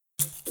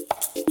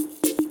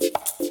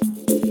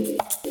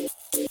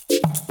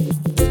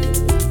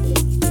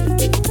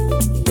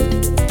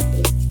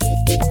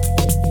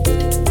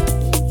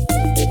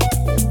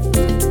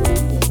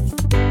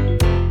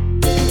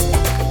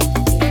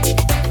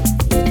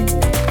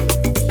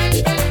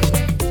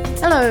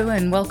Hello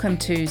and welcome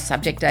to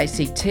Subject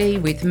ACT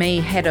with me,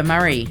 Hedda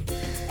Murray.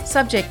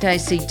 Subject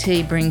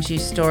ACT brings you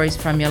stories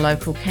from your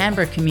local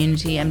Canberra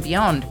community and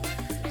beyond,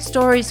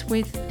 stories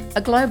with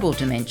a global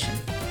dimension.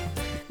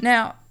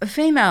 Now,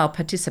 female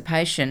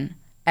participation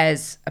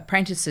as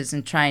apprentices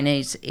and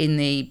trainees in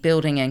the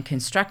building and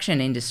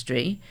construction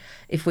industry,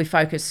 if we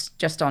focus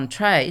just on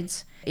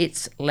trades,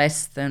 it's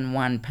less than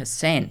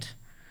 1%.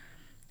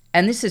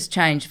 And this has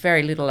changed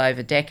very little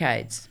over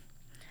decades.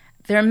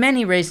 There are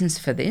many reasons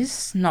for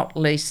this, not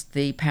least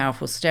the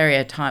powerful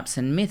stereotypes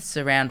and myths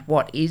around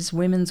what is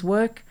women's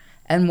work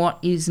and what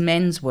is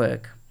men's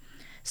work.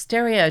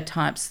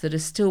 Stereotypes that are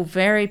still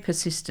very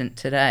persistent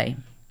today.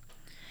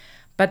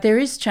 But there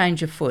is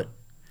change afoot.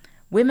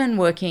 Women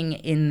working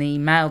in the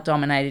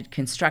male-dominated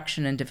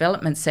construction and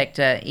development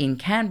sector in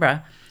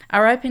Canberra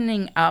are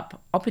opening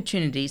up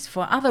opportunities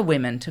for other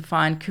women to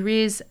find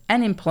careers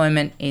and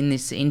employment in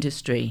this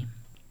industry.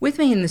 With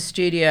me in the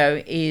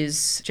studio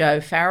is Jo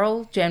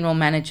Farrell, General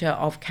Manager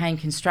of Kane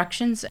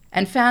Constructions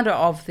and founder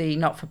of the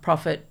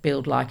not-for-profit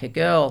Build Like a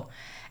Girl,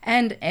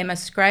 and Emma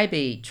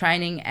Scraby,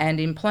 Training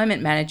and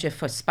Employment Manager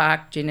for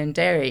Spark Gin and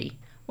Dairy.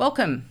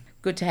 Welcome.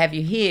 Good to have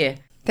you here.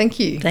 Thank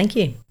you. Thank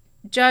you.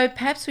 Jo,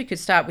 perhaps we could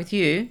start with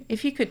you.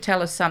 If you could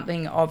tell us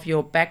something of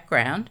your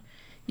background.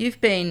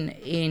 You've been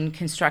in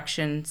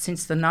construction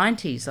since the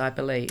 90s, I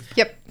believe.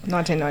 Yep,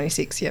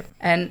 1996, yep.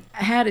 And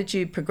how did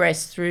you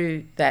progress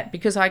through that?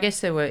 Because I guess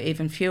there were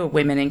even fewer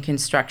women in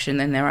construction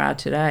than there are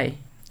today.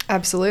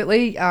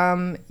 Absolutely.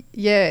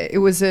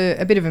 It was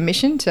a bit of a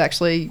mission to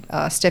actually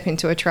step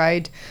into a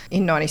trade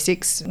in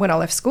 96 when I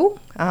left school.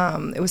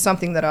 It was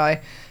something that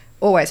I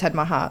always had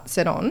my heart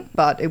set on,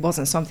 but it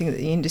wasn't something that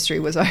the industry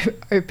was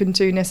open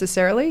to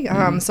necessarily.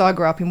 So I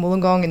grew up in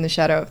Wollongong in the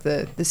shadow of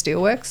the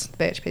steelworks,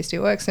 BHP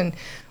Steelworks, and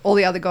all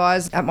the other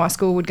guys at my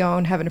school would go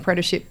and have an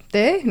apprenticeship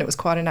there, and it was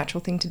quite a natural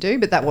thing to do,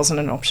 but that wasn't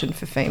an option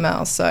for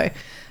females. So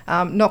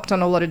knocked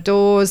on a lot of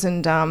doors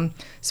and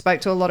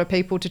spoke to a lot of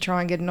people to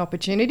try and get an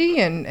opportunity,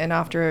 and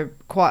after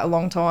quite a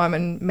long time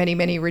and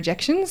many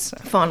rejections,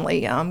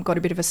 finally got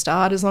a bit of a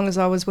start, as long as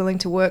I was willing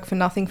to work for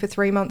nothing for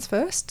 3 months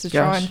first to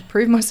try and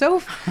prove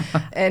myself.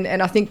 and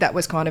I think that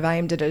was kind of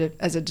aimed at it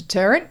as a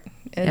deterrent,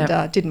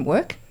 and didn't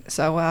work.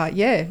 So,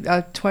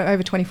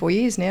 over 24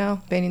 years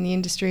now, been in the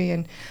industry,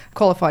 and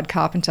qualified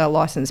carpenter,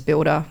 licensed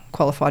builder,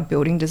 qualified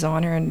building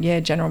designer, and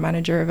general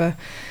manager of a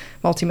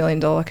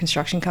multi-million-dollar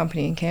construction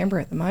company in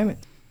Canberra at the moment.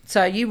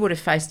 So you would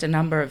have faced a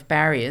number of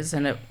barriers,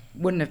 and it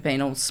wouldn't have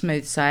been all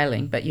smooth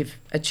sailing, but you've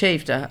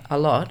achieved a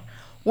lot.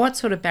 What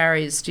sort of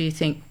barriers do you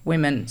think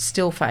women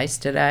still face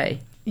today?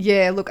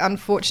 Yeah, look,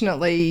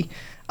 unfortunately,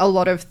 a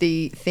lot of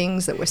the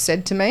things that were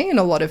said to me and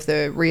a lot of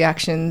the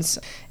reactions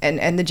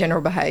and the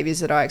general behaviours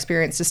that I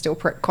experienced are still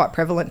quite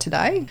prevalent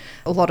today.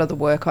 A lot of the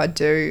work I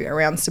do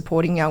around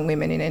supporting young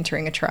women in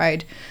entering a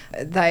trade,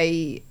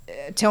 they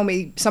tell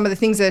me some of the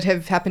things that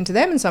have happened to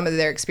them and some of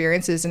their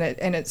experiences, and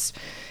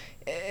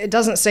it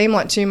doesn't seem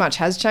like too much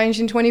has changed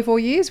in 24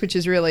 years, which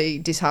is really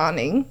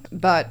disheartening.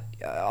 But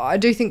I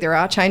do think there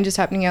are changes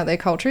happening out there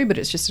culturally, but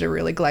it's just at a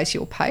really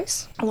glacial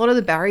pace. A lot of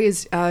the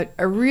barriers are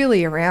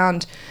really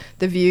around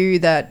the view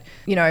that,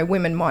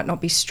 women might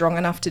not be strong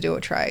enough to do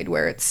a trade,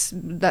 where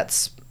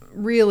that's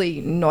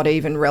really not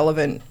even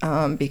relevant,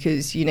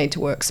 because you need to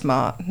work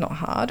smart, not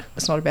hard.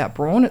 It's not about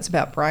brawn, it's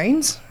about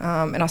brains.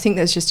 And I think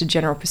there's just a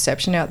general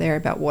perception out there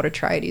about what a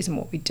trade is and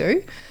what we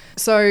do.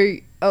 So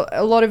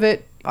a lot of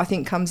it, I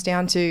think, comes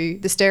down to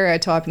the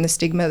stereotype and the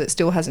stigma that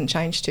still hasn't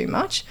changed too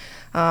much.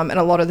 And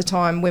a lot of the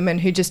time, women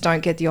who just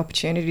don't get the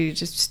opportunity to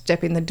just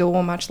step in the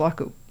door, much like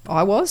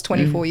I was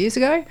 24 years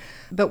ago.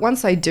 But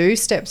once they do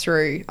step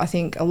through, I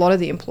think a lot of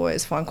the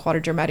employers find quite a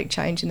dramatic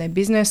change in their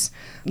business.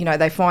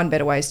 They find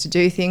better ways to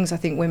do things. I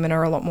think women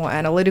are a lot more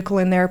analytical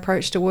in their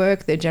approach to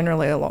work. They're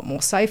generally a lot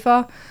more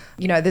safer.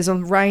 There's a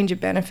range of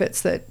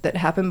benefits that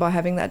happen by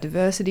having that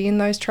diversity in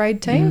those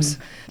trade teams.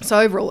 So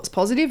overall, it's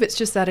positive. It's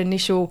just that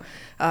initial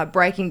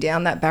breaking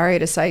down that barrier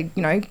to say,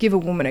 give a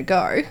woman a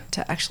go,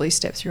 to actually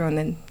step through and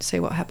then see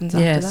what happens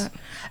after that.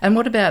 And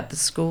what about the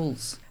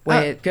schools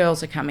where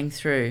girls are coming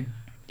through?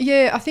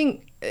 Yeah, I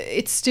think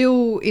it's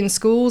still in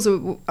schools.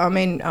 I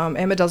mean,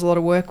 Emma does a lot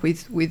of work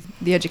with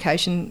the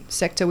education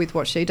sector with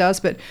what she does,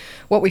 but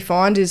what we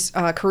find is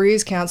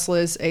careers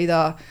counsellors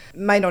either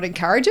may not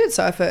encourage it.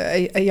 So if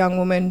a young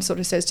woman sort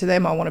of says to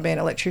them, I want to be an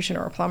electrician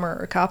or a plumber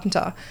or a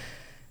carpenter,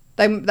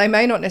 they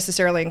may not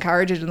necessarily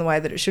encourage it in the way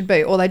that it should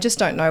be, or they just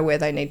don't know where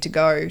they need to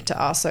go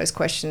to ask those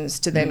questions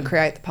to then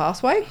create the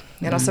pathway.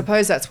 And I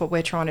suppose that's what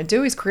we're trying to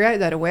do, is create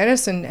that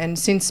awareness. And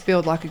since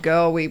Build Like a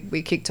Girl,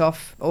 we kicked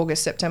off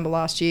August, September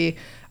last year,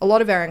 a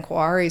lot of our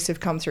inquiries have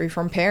come through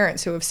from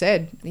parents who have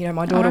said,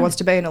 my daughter wants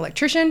to be an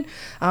electrician.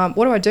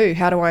 What do I do?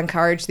 How do I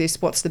encourage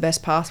this? What's the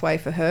best pathway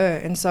for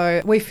her? And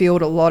so we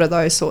field a lot of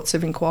those sorts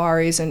of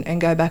inquiries and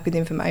go back with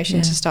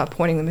information to start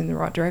pointing them in the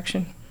right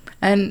direction.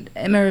 And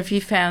Emma, have you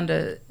found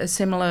a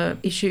similar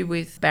issue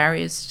with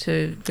barriers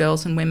to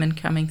girls and women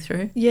coming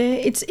through? Yeah,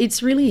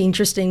 it's really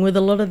interesting with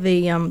a lot of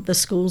the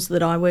schools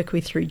that I work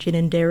with through Gin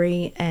and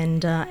Dairy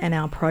and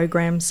our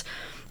programs.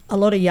 a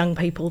lot of young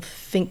people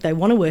think they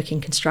want to work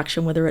in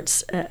construction, whether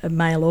it's a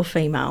male or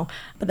female,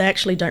 but they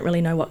actually don't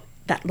really know what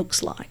that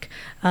looks like.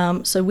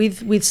 So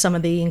with some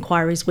of the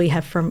inquiries we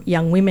have from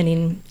young women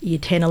in year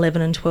 10,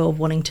 11 and 12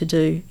 wanting to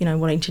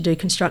do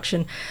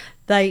construction,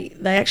 they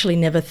actually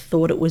never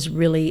thought it was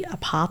really a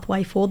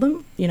pathway for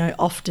them.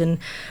 Often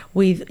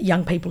with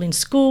young people in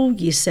school,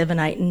 year 7,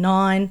 8 and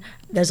 9,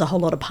 there's a whole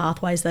lot of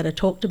pathways that are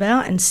talked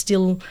about, and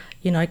still,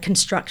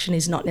 construction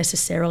is not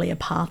necessarily a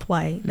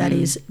pathway that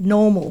is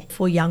normal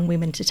for young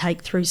women to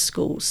take through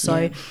schools.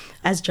 So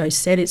as Jo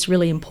said, it's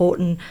really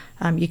important.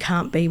 You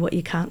can't be what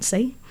you can't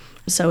see.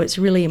 So it's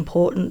really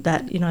important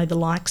that, the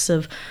likes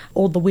of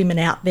all the women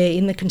out there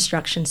in the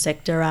construction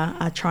sector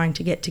are trying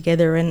to get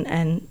together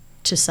and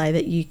to say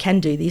that you can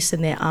do this,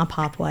 and there are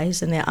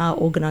pathways, and there are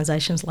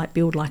organisations like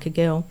Build Like a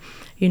Girl,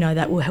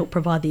 that will help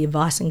provide the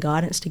advice and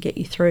guidance to get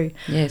you through.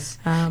 Yes.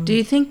 Do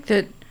you think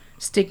that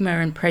stigma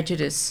and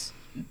prejudice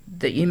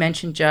that you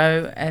mentioned,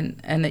 Jo,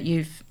 and that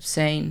you've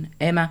seen,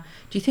 Emma,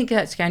 do you think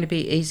that's going to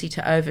be easy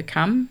to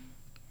overcome?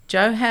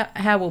 Jo,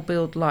 how will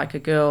Build Like a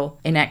Girl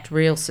enact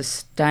real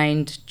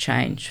sustained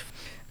change?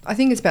 I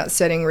think it's about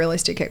setting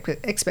realistic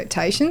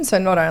expectations. So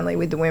not only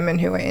with the women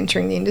who are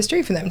entering the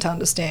industry, for them to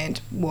understand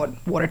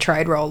what a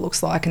trade role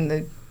looks like, and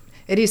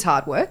it is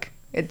hard work.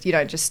 You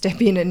don't just step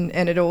in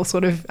and it all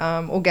sort of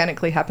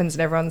organically happens,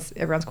 and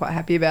everyone's quite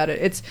happy about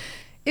it.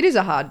 It is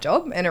a hard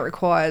job, and it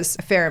requires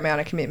a fair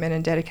amount of commitment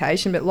and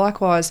dedication. But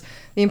likewise,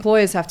 the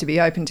employers have to be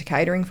open to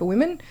catering for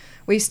women.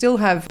 We still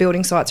have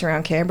building sites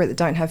around Canberra that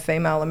don't have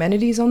female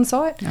amenities on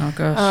site. Oh,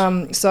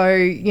 gosh. So,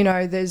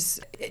 there's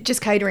just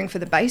catering for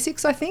the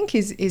basics, I think,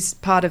 is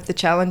part of the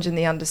challenge and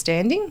the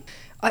understanding.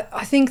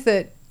 I think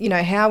that,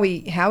 how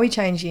we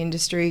change the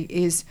industry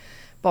is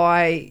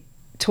by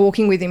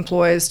talking with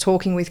employers,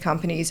 talking with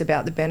companies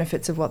about the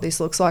benefits of what this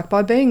looks like,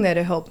 by being there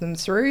to help them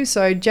through.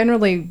 So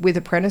generally with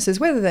apprentices,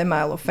 whether they're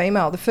male or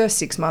female, the first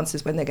 6 months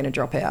is when they're going to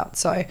drop out.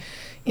 So,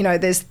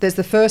 there's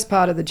the first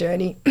part of the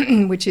journey,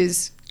 which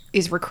is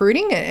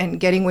recruiting and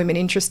getting women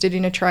interested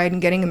in a trade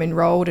and getting them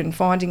enrolled and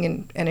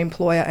finding an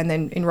employer, and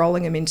then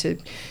enrolling them into,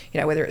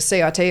 whether it's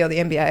CIT or the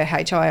MBA or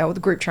HI or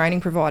the group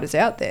training providers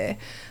out there.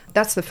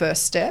 That's the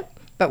first step.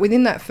 But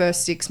within that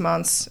first 6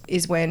 months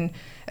is when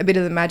a bit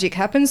of the magic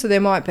happens. So there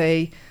might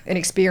be an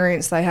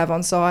experience they have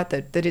on site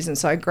that isn't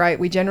so great.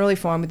 We generally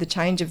find with the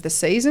change of the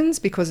seasons,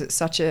 because it's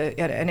such an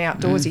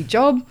outdoorsy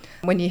job,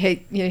 when you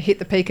hit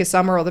the peak of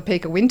summer or the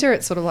peak of winter,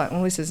 it's sort of like,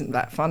 well, this isn't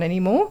that fun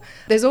anymore.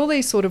 There's all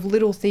these sort of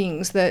little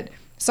things that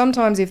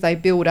sometimes if they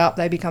build up,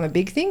 they become a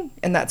big thing,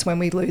 and that's when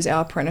we lose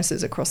our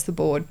apprentices across the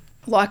board.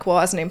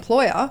 Likewise, an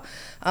employer,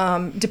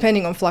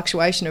 depending on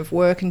fluctuation of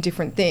work and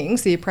different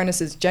things, the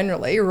apprentices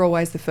generally are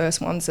always the first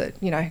ones that,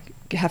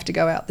 have to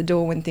go out the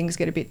door when things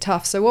get a bit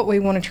tough. So what we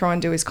want to try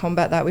and do is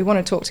combat that. We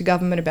want to talk to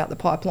government about the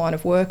pipeline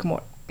of work and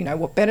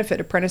what benefit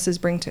apprentices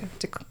bring to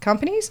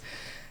companies.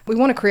 We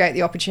want to create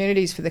the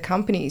opportunities for the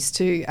companies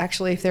to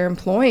actually, if they're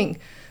employing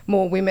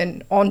more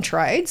women on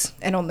trades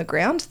and on the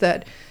ground,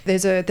 that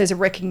there's a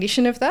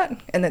recognition of that,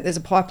 and that there's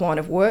a pipeline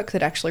of work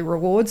that actually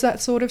rewards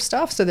that sort of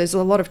stuff. So there's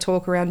a lot of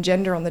talk around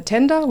gender on the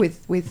tender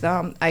with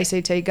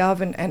ACT Gov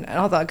and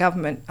other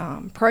government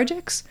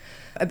projects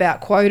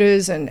about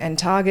quotas and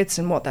targets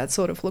and what that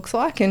sort of looks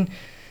like. And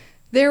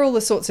they're all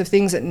the sorts of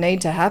things that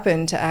need to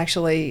happen to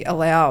actually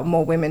allow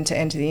more women to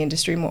enter the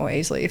industry more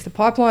easily. If the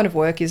pipeline of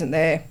work isn't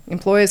there,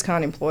 employers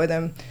can't employ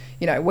them.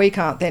 We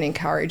can't then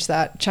encourage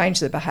that, change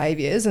the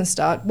behaviours, and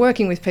start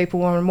working with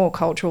people on a more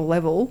cultural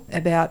level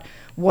about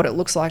what it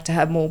looks like to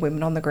have more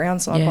women on the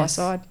ground side by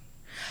side.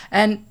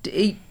 And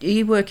are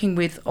you working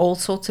with all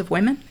sorts of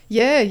women?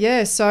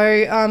 Yeah.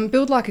 So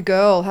Build Like a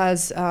Girl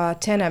has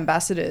 10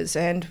 ambassadors,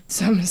 and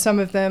some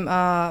of them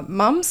are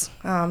mums.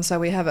 So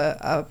we have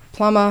a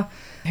plumber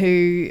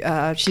who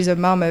she's a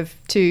mum of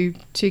two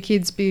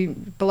kids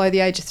below the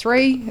age of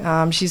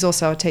 3. She's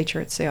also a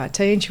teacher at CIT,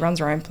 and she runs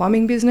her own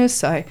plumbing business.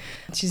 So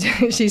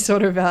she's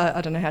sort of,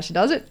 I don't know how she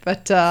does it,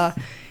 but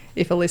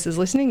if Alyssa's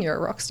listening, you're a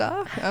rock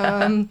star.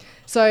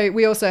 So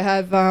we also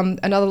have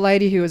another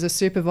lady who was a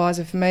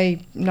supervisor for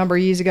me a number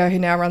of years ago, who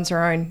now runs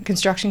her own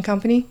construction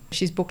company.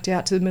 She's booked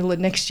out to the middle of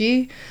next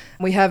year.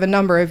 We have a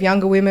number of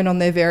younger women on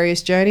their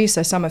various journeys.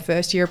 So some are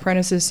first-year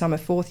apprentices, some are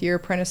fourth-year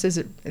apprentices,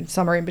 and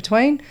some are in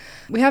between.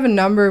 We have a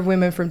number of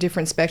women from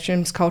different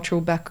spectrums, cultural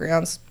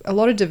backgrounds, a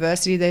lot of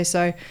diversity there.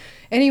 So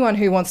anyone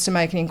who wants to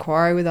make an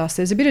inquiry with us,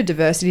 there's a bit of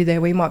diversity there.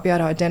 We might be able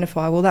to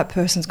identify, well, that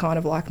person's kind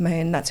of like me,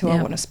 and that's who I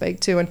want to speak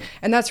to.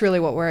 And that's really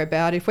what we're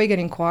about. If we get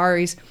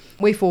inquiries,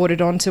 we forward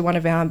it on to one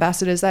of our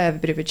ambassadors. They have a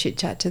bit of a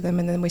chit-chat to them,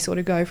 and then we sort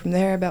of go from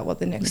there about what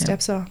the next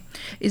steps are.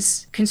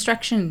 Is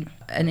construction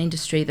an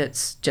industry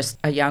that's just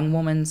a young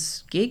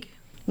woman's gig?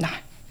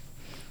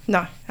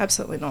 No,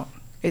 absolutely not.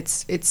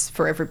 It's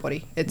for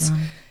everybody. It's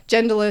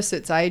genderless,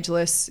 it's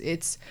ageless,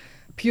 it's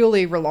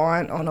purely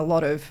reliant on a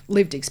lot of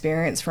lived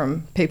experience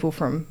from people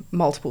from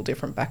multiple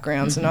different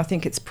backgrounds. And I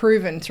think it's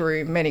proven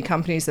through many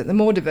companies that the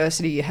more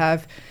diversity you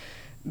have,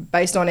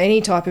 based on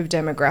any type of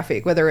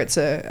demographic, whether it's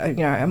a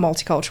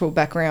multicultural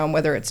background,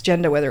 whether it's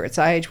gender, whether it's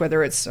age,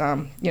 whether it's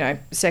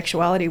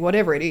sexuality,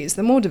 whatever it is,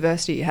 the more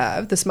diversity you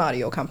have, the smarter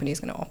your company is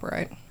going to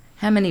operate.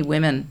 How many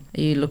women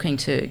are you looking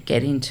to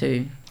get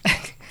into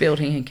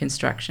building and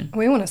construction?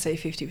 We want to see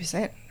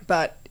 50%,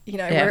 but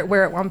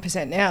we're at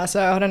 1% now,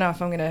 so I don't know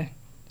if I'm going to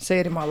see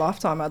it in my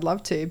lifetime. I'd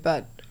love to,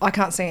 but I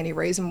can't see any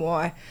reason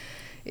why.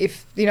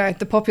 If,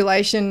 the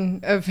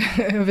population of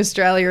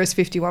Australia is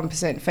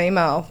 51%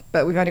 female,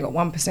 but we've only got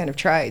 1% of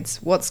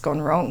trades, what's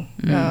gone wrong?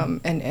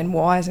 And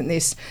why isn't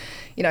this,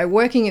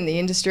 working in the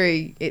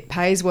industry, it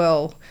pays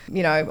well.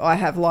 I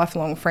have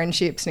lifelong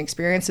friendships and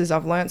experiences.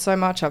 I've learnt so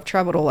much. I've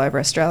travelled all over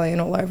Australia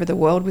and all over the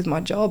world with my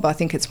job. I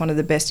think it's one of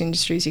the best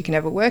industries you can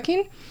ever work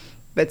in.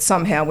 But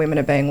somehow women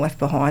are being left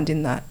behind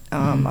in that.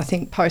 I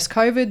think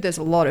post-COVID, there's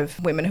a lot of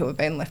women who have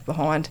been left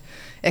behind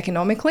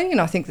economically, and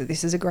I think that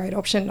this is a great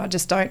option. I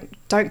just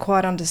don't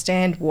quite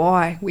understand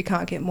why we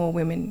can't get more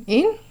women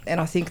in,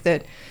 and I think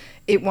that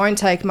it won't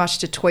take much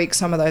to tweak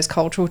some of those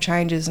cultural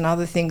changes and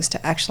other things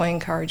to actually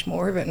encourage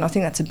more of it, and I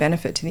think that's a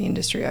benefit to the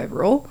industry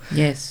overall.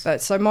 Yes.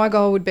 But so my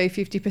goal would be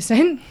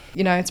 50%.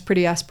 It's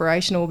pretty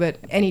aspirational, but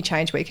any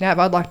change we can have,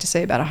 I'd like to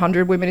see about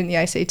 100 women in the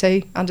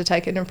ACT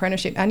undertake an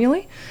apprenticeship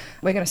annually.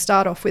 We're going to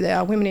start off with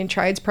our Women in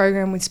Trades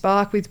program with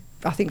Spark with,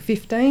 I think,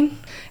 15.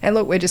 And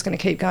look, we're just going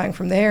to keep going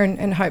from there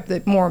and hope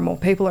that more and more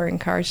people are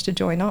encouraged to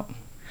join up.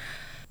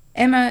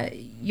 Emma,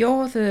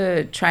 you're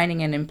the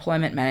Training and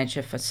Employment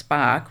Manager for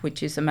Spark,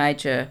 which is a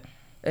major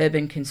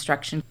urban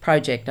construction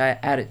project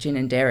out at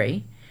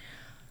Ginninderry.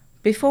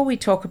 Before we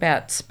talk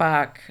about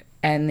Spark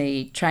and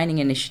the training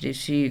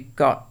initiatives you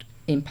got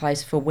in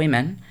place for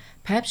women,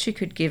 perhaps you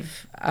could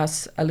give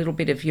us a little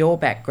bit of your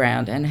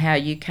background and how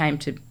you came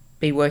to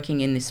be working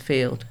in this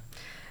field.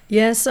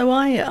 Yeah, so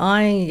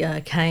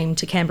I came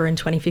to Canberra in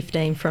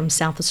 2015 from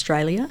South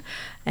Australia,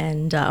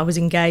 and I was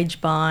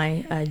engaged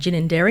by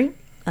Ginninderry,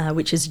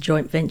 which is a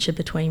joint venture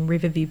between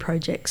Riverview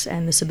Projects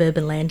and the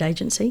Suburban Land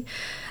Agency,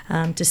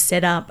 to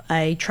set up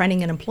a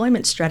training and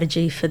employment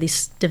strategy for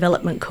this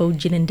development called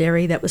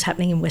Ginninderry that was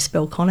happening in West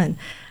Belconnen.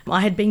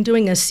 I had been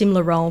doing a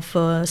similar role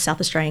for South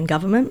Australian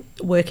Government,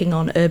 working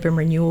on urban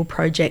renewal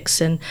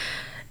projects and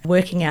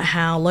working out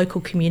how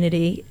local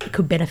community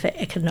could benefit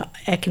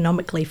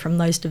economically from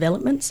those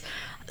developments.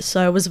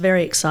 So I was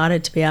very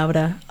excited to be able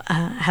to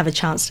have a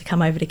chance to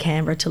come over to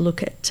Canberra to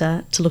look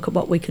at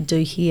what we could do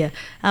here.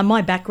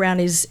 My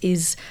background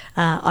is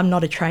I'm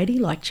not a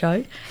tradie like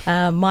Joe.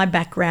 My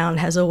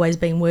background has always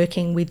been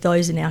working with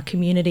those in our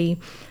community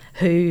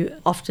who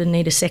often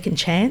need a second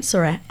chance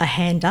or a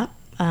hand up,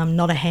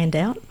 not a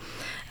handout.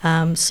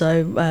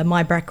 So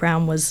my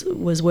background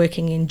was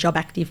working in job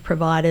active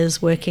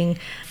providers, working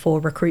for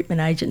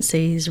recruitment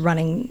agencies,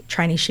 running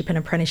traineeship and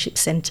apprenticeship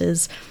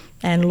centres,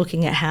 and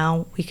looking at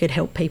how we could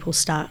help people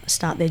start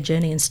their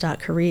journey and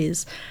start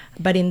careers.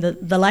 But in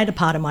the later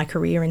part of my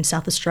career in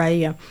South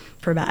Australia,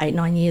 for about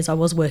 8-9 years, I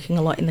was working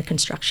a lot in the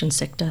construction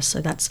sector. So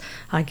that's,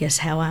 I guess,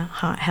 how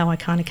I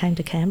kind of came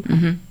to Canberra.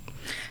 Mm-hmm.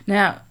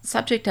 Now,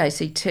 Subject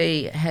ACT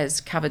has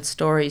covered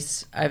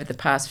stories over the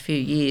past few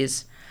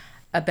years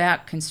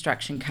about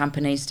construction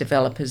companies,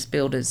 developers,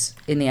 builders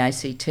in the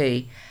ACT,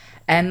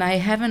 and they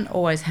haven't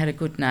always had a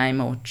good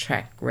name or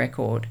track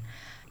record.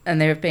 And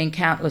there have been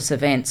countless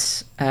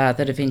events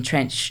that have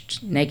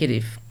entrenched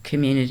negative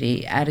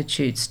community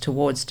attitudes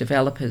towards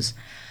developers.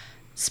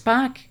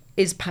 Spark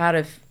is part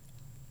of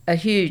a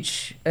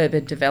huge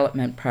urban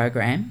development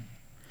program.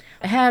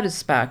 How does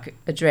Spark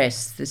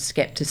address the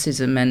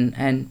scepticism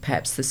and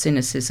perhaps the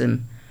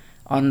cynicism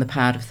on the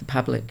part of the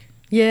public?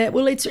 Yeah,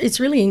 well, it's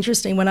really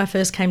interesting. When I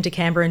first came to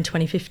Canberra in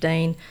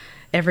 2015,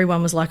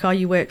 everyone was like, "Oh,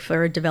 you work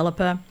for a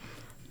developer.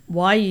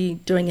 Why are you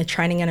doing a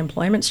training and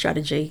employment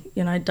strategy?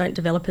 Don't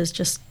developers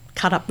just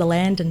cut up the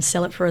land and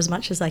sell it for as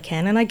much as they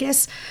can?" And I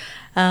guess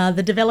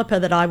the developer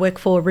that I work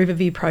for,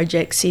 Riverview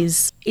Projects,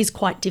 is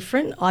quite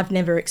different. I've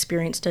never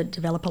experienced a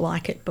developer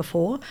like it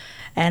before,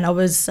 and I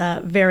was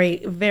very,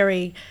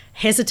 very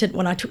hesitant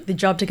when I took the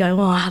job to go,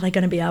 "Oh, are they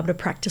going to be able to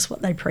practice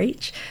what they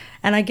preach?"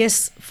 And I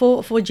guess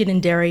for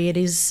Ginninderry, it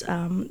is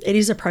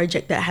a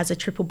project that has a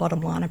triple bottom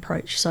line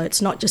approach. So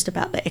it's not just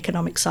about the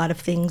economic side of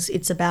things;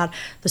 it's about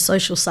the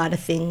social side of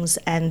things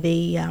and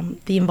the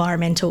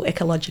environmental,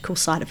 ecological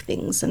side of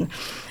things. And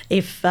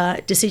if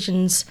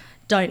decisions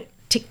don't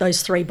tick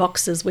those three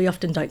boxes, we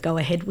often don't go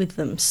ahead with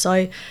them.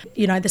 So,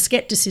 the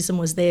scepticism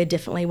was there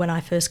definitely when I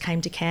first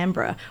came to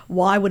Canberra.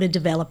 Why would a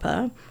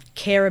developer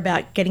care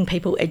about getting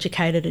people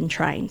educated and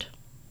trained?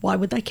 Why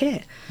would they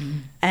care?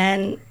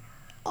 And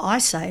I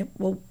say,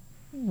 well,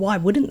 why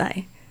wouldn't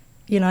they?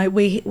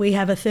 We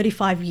have a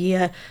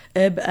 35-year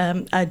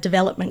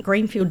development,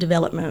 greenfield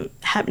development,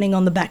 happening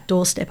on the back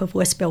doorstep of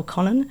West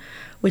Belconnen,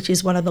 which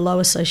is one of the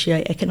lowest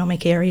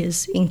socio-economic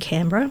areas in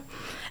Canberra.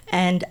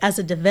 And as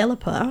a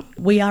developer,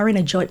 we are in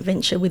a joint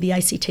venture with the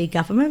ACT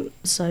government.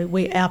 So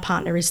our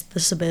partner is the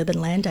Suburban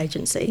Land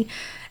Agency.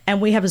 And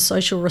we have a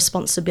social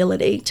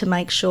responsibility to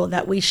make sure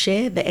that we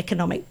share the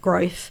economic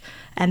growth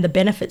and the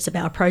benefits of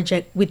our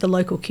project with the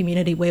local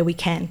community where we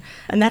can.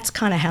 And that's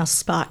kind of how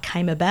Spark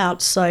came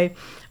about. So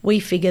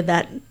we figure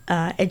that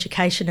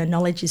education and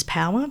knowledge is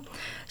power.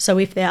 So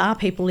if there are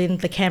people in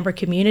the Canberra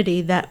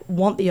community that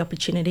want the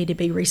opportunity to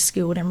be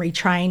reskilled and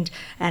retrained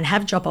and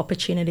have job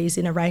opportunities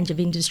in a range of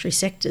industry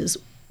sectors,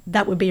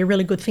 that would be a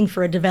really good thing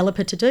for a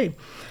developer to do.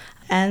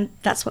 And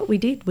that's what we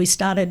did. We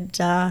started,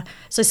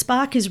 so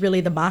Spark is really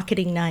the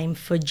marketing name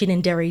for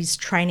Ginninderry's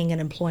training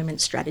and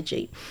employment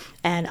strategy.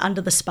 And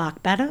under the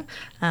Spark banner,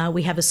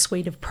 we have a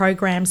suite of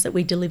programs that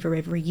we deliver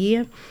every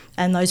year.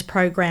 And those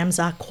programs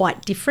are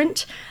quite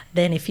different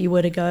than if you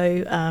were to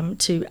go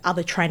to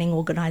other training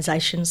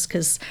organisations,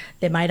 because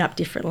they're made up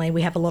differently.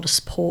 We have a lot of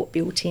support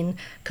built in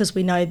because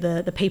we know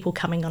the people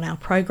coming on our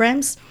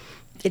programs.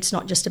 It's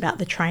not just about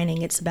the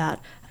training, it's about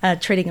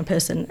treating a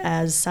person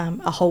as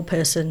a whole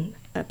person,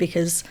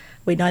 because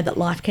we know that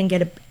life can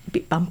get a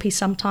bit bumpy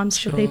sometimes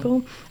for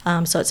people.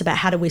 So it's about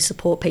how do we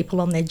support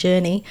people on their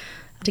journey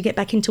to get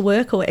back into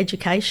work or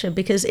education,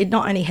 because it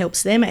not only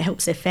helps them, it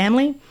helps their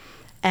family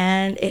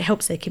and it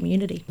helps their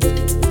community.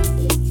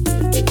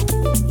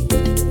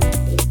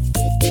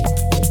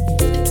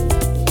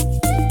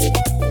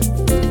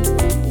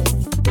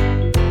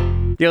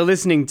 You're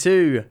listening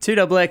to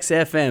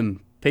 2XX FM.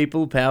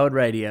 People Powered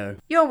Radio.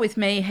 You're with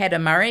me, Hedda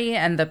Murray,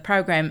 and the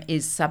program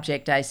is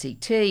Subject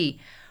ACT.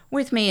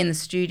 With me in the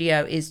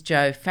studio is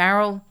Joe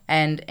Farrell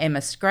and Emma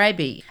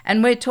Scraby,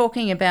 and we're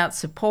talking about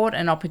support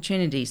and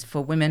opportunities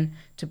for women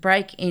to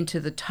break into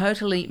the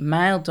totally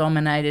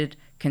male-dominated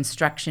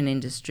construction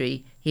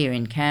industry here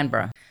in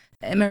Canberra.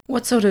 Emma,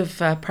 what sort of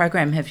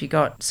program have you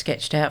got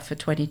sketched out for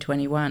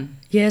 2021?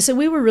 Yeah, so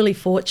we were really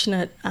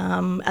fortunate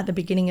at the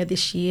beginning of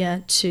this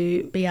year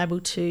to be able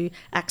to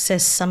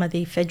access some of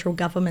the federal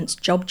government's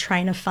job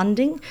trainer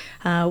funding,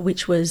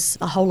 which was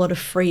a whole lot of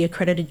free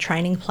accredited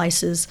training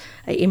places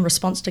in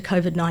response to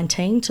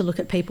COVID-19 to look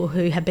at people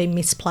who have been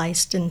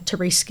misplaced and to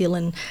reskill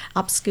and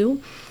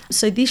upskill.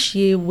 So this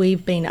year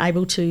we've been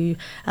able to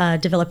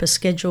develop a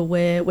schedule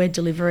where we're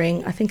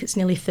delivering, I think it's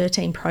nearly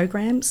 13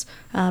 programs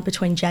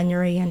between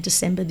January and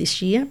December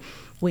this year.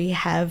 We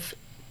have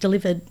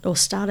delivered or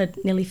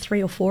started nearly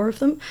 3 or 4 of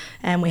them,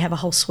 and we have a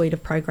whole suite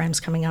of programs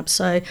coming up.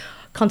 So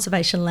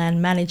conservation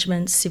land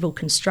management, civil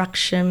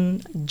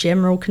construction,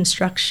 general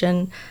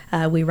construction,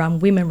 we run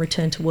women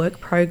return to work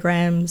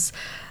programs,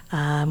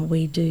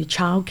 we do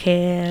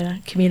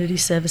childcare, community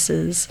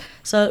services.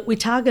 So we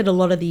target a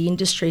lot of the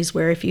industries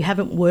where if you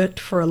haven't worked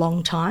for a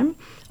long time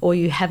or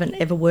you haven't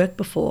ever worked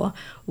before,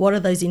 what are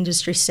those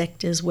industry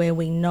sectors where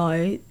we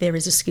know there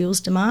is a skills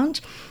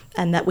demand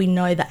and that we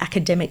know the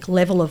academic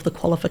level of the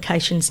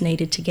qualifications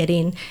needed to get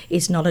in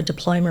is not a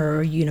diploma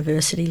or a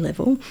university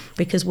level,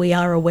 because we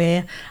are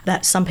aware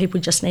that some people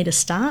just need a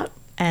start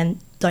and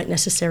don't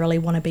necessarily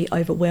want to be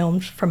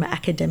overwhelmed from an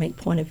academic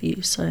point of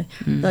view. So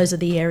those are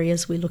the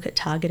areas we look at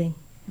targeting.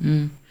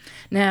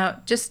 Now,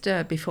 just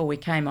before we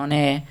came on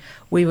air,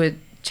 we were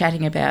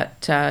chatting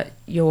about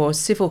your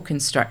civil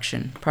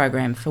construction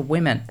program for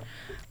women.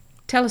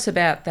 Tell us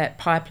about that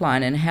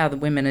pipeline and how the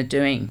women are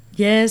doing.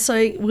 Yeah,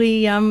 so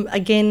we,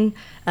 again,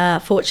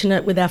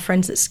 fortunate with our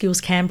friends at Skills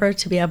Canberra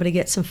to be able to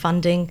get some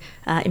funding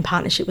in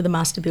partnership with the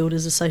Master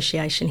Builders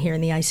Association here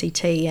in the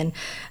ACT.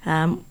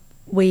 And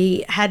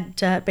we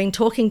had been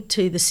talking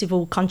to the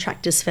Civil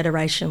Contractors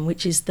Federation,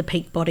 which is the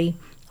peak body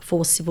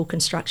for civil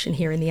construction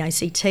here in the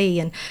ACT.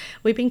 And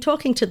we've been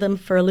talking to them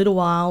for a little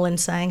while and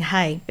saying,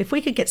 hey, if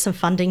we could get some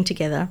funding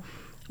together,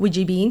 would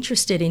you be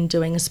interested in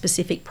doing a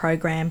specific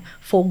program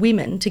for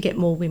women to get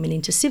more women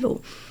into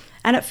civil?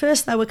 And at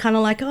first they were kind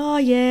of like, oh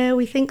yeah,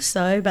 we think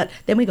so. But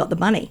then we got the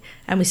money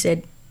and we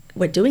said,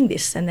 we're doing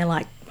this. And they're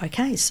like,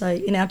 okay. So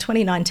in our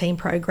 2019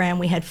 program,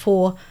 we had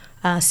 4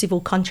 civil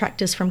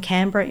contractors from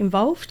Canberra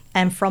involved.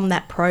 And from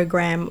that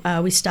program,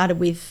 we started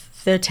with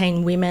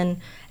 13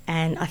 women,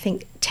 and I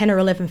think 10 or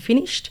 11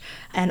 finished,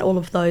 and all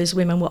of those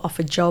women were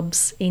offered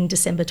jobs in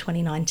December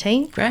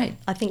 2019. Great.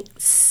 I think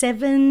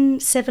seven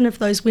of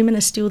those women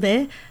are still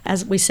there.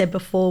 As we said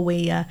before,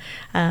 we had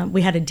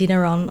a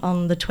dinner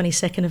on the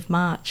 22nd of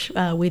March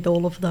with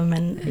all of them,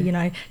 and you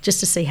know, just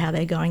to see how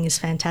they're going is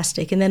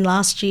fantastic. And then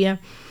last year,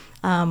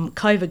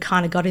 COVID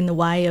kind of got in the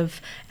way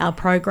of our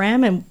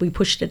program, and we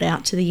pushed it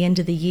out to the end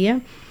of the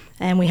year.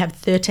 And we have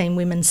 13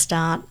 women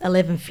start,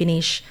 11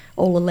 finish,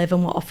 all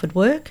 11 were offered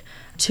work.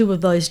 2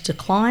 of those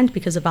declined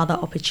because of other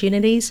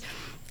opportunities,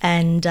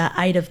 and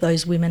 8 of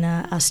those women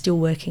are still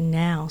working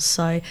now.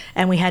 So,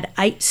 and we had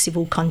 8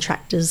 civil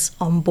contractors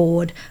on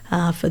board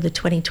for the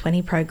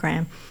 2020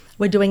 program.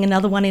 We're doing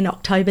another one in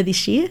October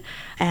this year,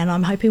 and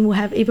I'm hoping we'll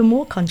have even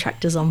more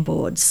contractors on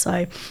board.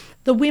 So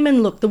the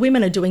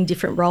women are doing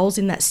different roles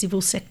in that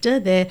civil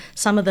sector.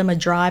 Some of them are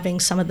driving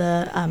some of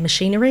the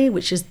machinery,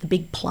 which is the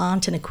big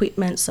plant and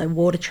equipment, so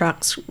water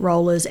trucks,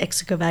 rollers,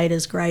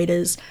 excavators,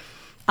 graders.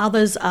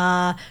 Others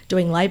are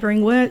doing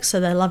labouring work, so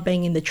they love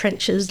being in the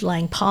trenches,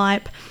 laying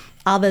pipe.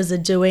 Others are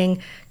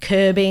doing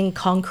curbing,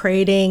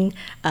 concreting,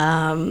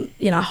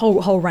 a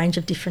whole range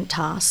of different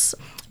tasks.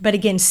 But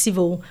again,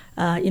 civil,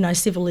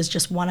 civil is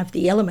just one of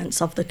the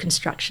elements of the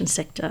construction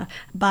sector.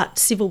 But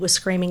civil were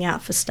screaming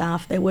out for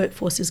staff. Their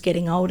workforce is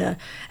getting older,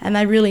 and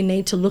they really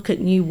need to look at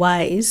new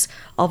ways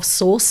of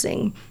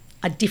sourcing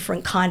a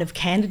different kind of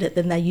candidate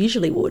than they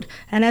usually would.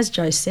 And as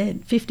Jo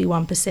said,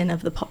 51%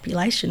 of the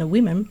population are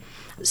women.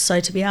 So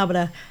to be able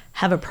to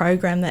have a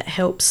program that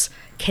helps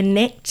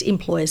connect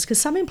employers, because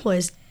some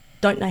employers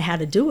don't know how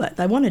to do it.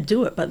 They want to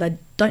do it, but they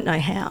don't know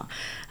how.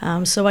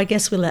 So I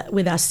guess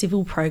with our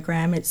civil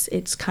program,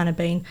 it's kind of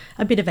been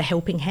a bit of a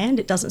helping hand.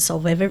 It doesn't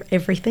solve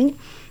everything,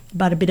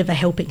 but a bit of a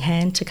helping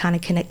hand to kind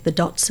of connect the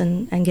dots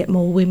and get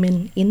more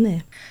women in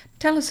there.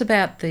 Tell us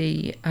about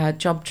the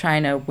Job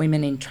Trainer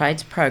Women in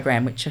Trades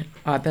program, which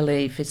I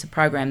believe is a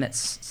program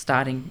that's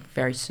starting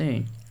very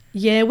soon.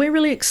 Yeah, we're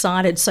really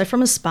excited. So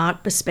from a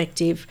Spark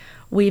perspective,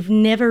 we've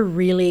never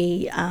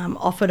really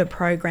offered a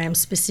program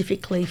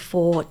specifically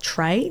for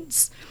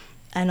trades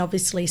and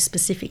obviously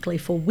specifically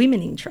for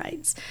women in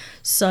trades.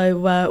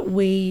 So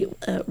we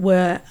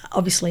were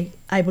obviously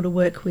able to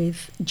work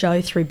with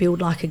Jo through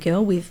Build Like a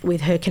Girl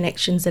with her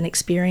connections and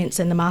experience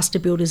and the Master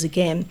Builders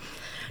again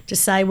to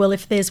say, well,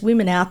 if there's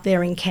women out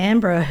there in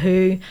Canberra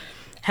who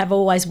have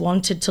always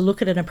wanted to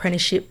look at an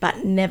apprenticeship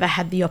but never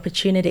had the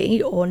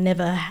opportunity or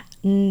never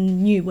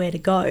knew where to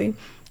go,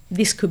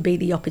 this could be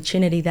the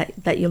opportunity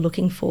that you're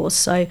looking for.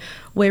 So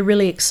we're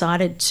really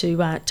excited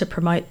to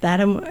promote that,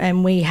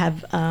 and we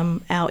have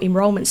our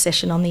enrolment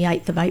session on the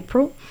 8th of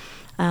April,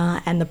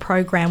 and the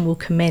program will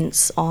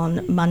commence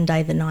on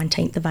Monday the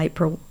 19th of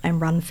April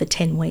and run for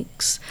 10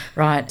 weeks.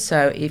 Right,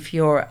 so if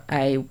you're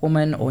a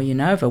woman or you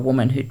know of a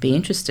woman who'd be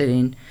interested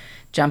in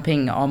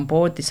jumping on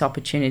board this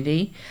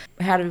opportunity,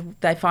 how do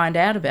they find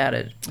out about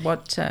it? Who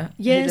do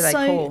they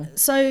call?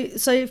 So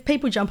if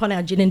people jump on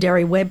our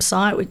Ginninderry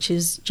website, which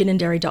is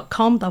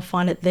ginninderry.com, they'll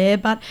find it there.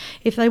 But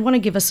if they want to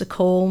give us a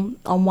call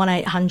on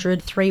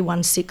 1800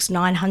 316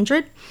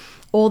 900,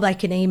 or they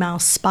can email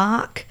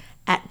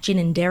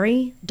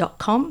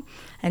spark@ginninderry.com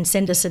and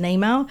send us an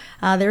email.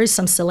 There is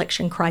some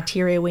selection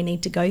criteria we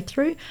need to go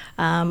through.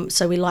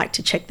 So we like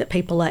to check that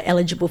people are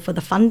eligible for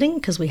the funding,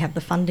 because we have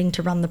the funding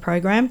to run the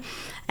program.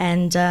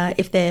 And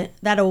if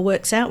that all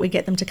works out, we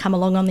get them to come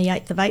along on the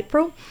 8th of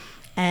April,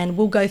 and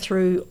we'll go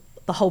through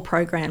the whole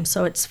program.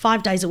 So it's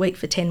 5 days a week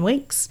for 10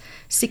 weeks.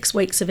 6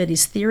 weeks of it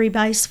is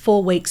theory-based.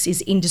 4 weeks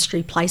is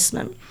industry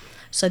placement.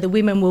 So the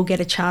women will get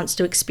a chance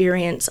to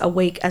experience a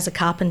week as a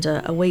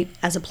carpenter, a week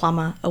as a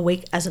plumber, a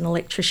week as an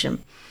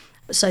electrician.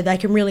 So they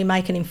can really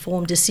make an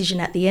informed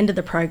decision at the end of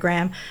the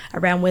program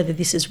around whether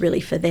this is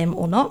really for them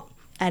or not.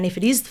 And if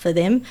it is for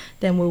them,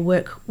 then we'll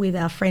work with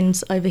our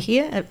friends over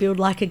here at Build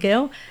Like a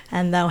Girl,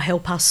 and they'll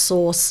help us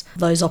source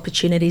those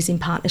opportunities in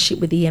partnership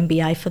with the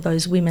MBA for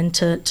those women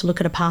to look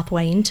at a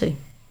pathway into.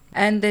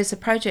 And there's a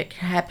project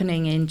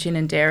happening in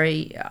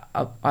Ginninderry,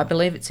 I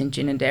believe it's in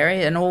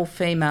Ginninderry, an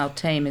all-female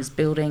team is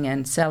building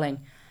and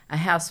selling a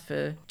house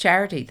for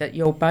charity that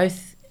you're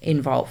both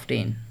involved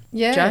in.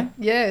 Yeah, Jo?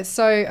 yeah.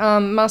 So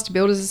Master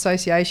Builders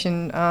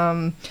Association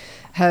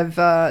have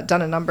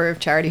done a number of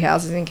charity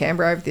houses in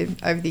Canberra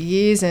over the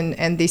years,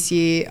 and this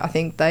year I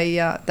think they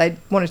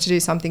wanted to do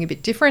something a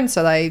bit different.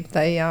 So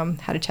they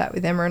had a chat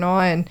with Emma and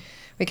I, and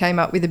we came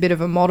up with a bit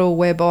of a model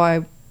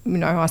whereby,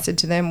 I said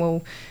to them,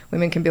 well,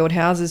 women can build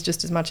houses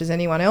just as much as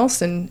anyone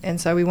else, and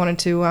so we wanted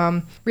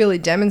to really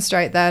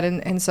demonstrate that,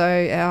 and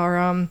so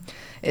our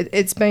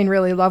it's been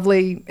really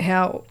lovely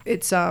how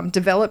it's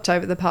developed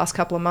over the past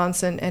couple of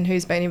months and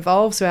who's been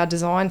involved. So our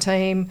design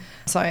team,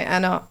 so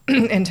Anna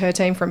and her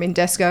team from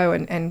Indesco,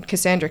 and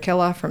Cassandra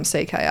Keller from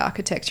CK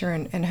Architecture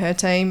and her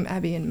team,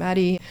 Abby and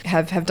Maddie,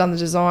 have done the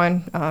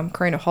design.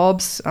 Karina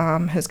Hobbs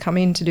has come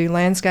in to do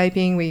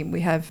landscaping.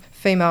 We have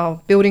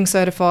female building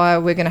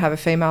certifier. We're going to have a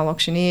female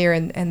auctioneer,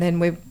 and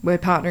then we're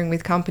partnering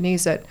with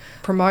companies that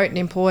promote and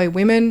employ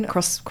women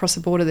across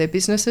the board of their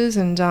businesses.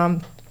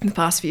 And in the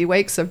past few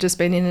weeks, I've just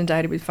been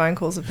inundated with phone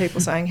calls of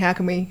people saying, how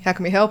can we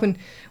help? And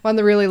one of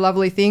the really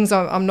lovely things,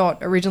 I'm not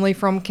originally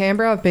from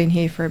Canberra. I've been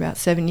here for about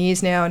 7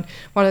 years now, and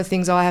one of the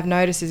things I have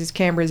noticed is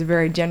Canberra is a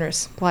very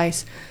generous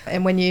place.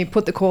 And when you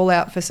put the call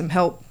out for some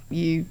help,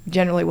 you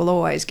generally will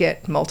always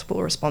get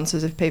multiple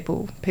responses of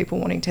people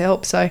wanting to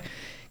help. So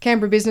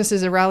Canberra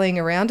businesses are rallying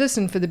around us,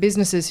 and for the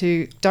businesses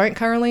who don't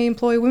currently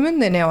employ women,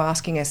 they're now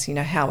asking us,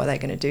 how are they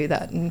going to do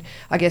that? And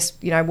I guess,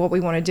 what we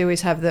want to do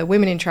is have the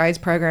Women in Trades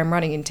program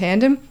running in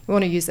tandem. We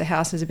want to use the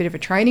house as a bit of a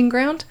training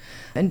ground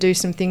and do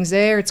some things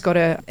there. It's got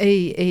a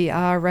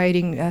EER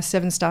rating, a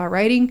 7-star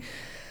rating.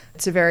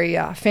 It's a very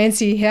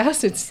fancy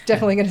house. It's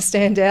definitely going to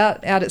stand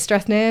out at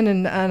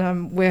Strathnairn,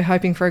 and we're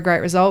hoping for a great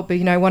result. But,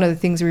 one of the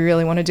things we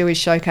really want to do is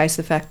showcase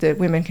the fact that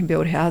women can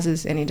build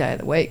houses any day of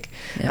the week,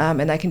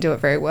 and they can do it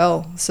very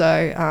well.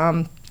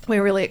 So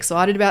we're really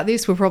excited about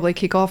this. We'll probably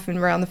kick off in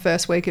around the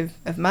first week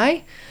of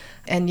May.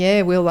 And,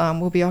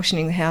 we'll be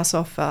auctioning the house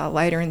off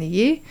later in the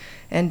year.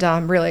 And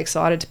I'm really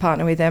excited to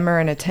partner with Emma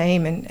and her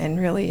team and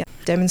really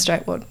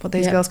demonstrate what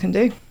these girls can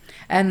do.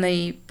 And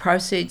the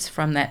proceeds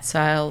from that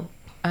sale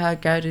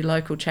go to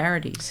local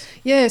charities.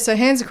 Yeah, so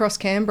Hands Across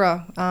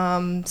Canberra.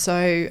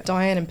 So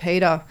Diane and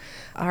Peter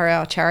are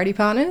our charity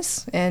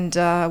partners, and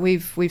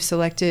we've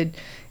selected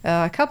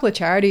a couple of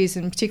charities,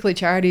 and particularly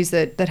charities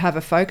that have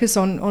a focus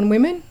on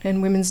women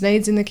and women's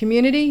needs in the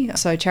community.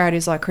 So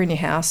charities like Coonya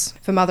House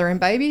for Mother and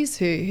Babies,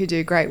 who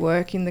do great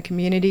work in the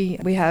community.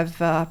 We have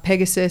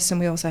Pegasus, and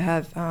we also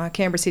have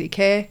Canberra City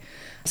Care.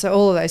 So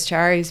all of those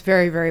charities,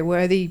 very, very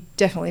worthy,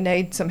 definitely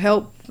need some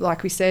help.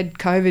 Like we said,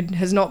 COVID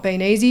has not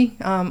been easy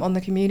on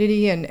the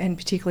community, and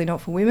particularly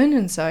not for women.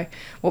 And so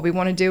what we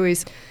want to do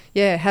is,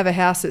 have a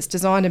house that's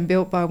designed and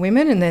built by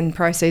women, and then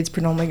proceeds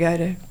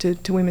predominantly go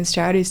to women's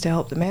charities to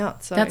help them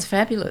out. So that's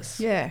fabulous.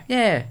 Yeah.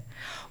 Yeah.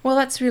 Well,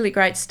 that's really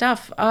great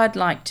stuff. I'd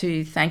like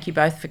to thank you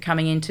both for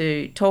coming in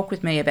to talk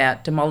with me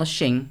about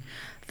demolishing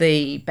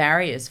the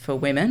barriers for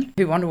women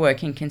who want to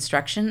work in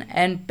construction,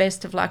 and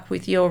best of luck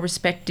with your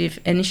respective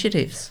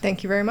initiatives.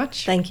 Thank you very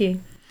much. Thank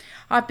you.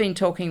 I've been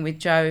talking with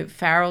Jo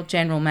Farrell,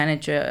 General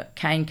Manager,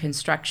 Kane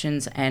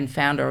Constructions and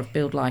founder of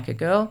Build Like a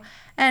Girl,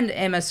 and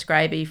Emma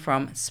Scraby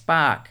from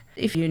Spark.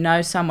 If you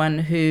know someone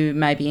who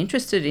may be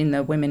interested in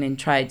the Women in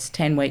Trades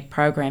 10-week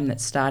program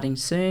that's starting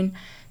soon,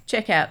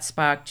 check out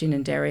Spark Gin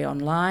and Dairy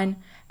online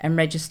and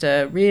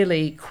register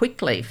really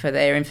quickly for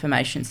their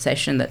information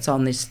session that's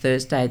on this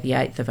Thursday, the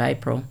 8th of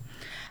April.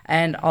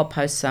 And I'll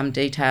post some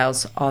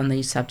details on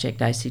the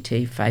Subject ACT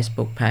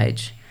Facebook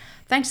page.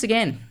 Thanks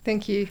again.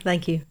 Thank you.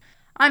 Thank you.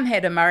 I'm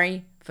Hedda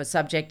Murray for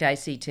Subject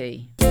ACT.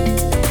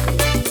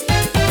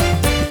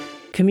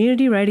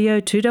 Community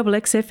Radio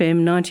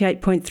 2XXFM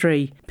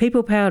 98.3,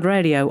 people-powered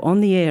radio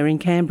on the air in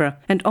Canberra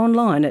and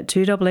online at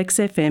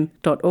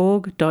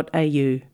 2XXFM.org.au.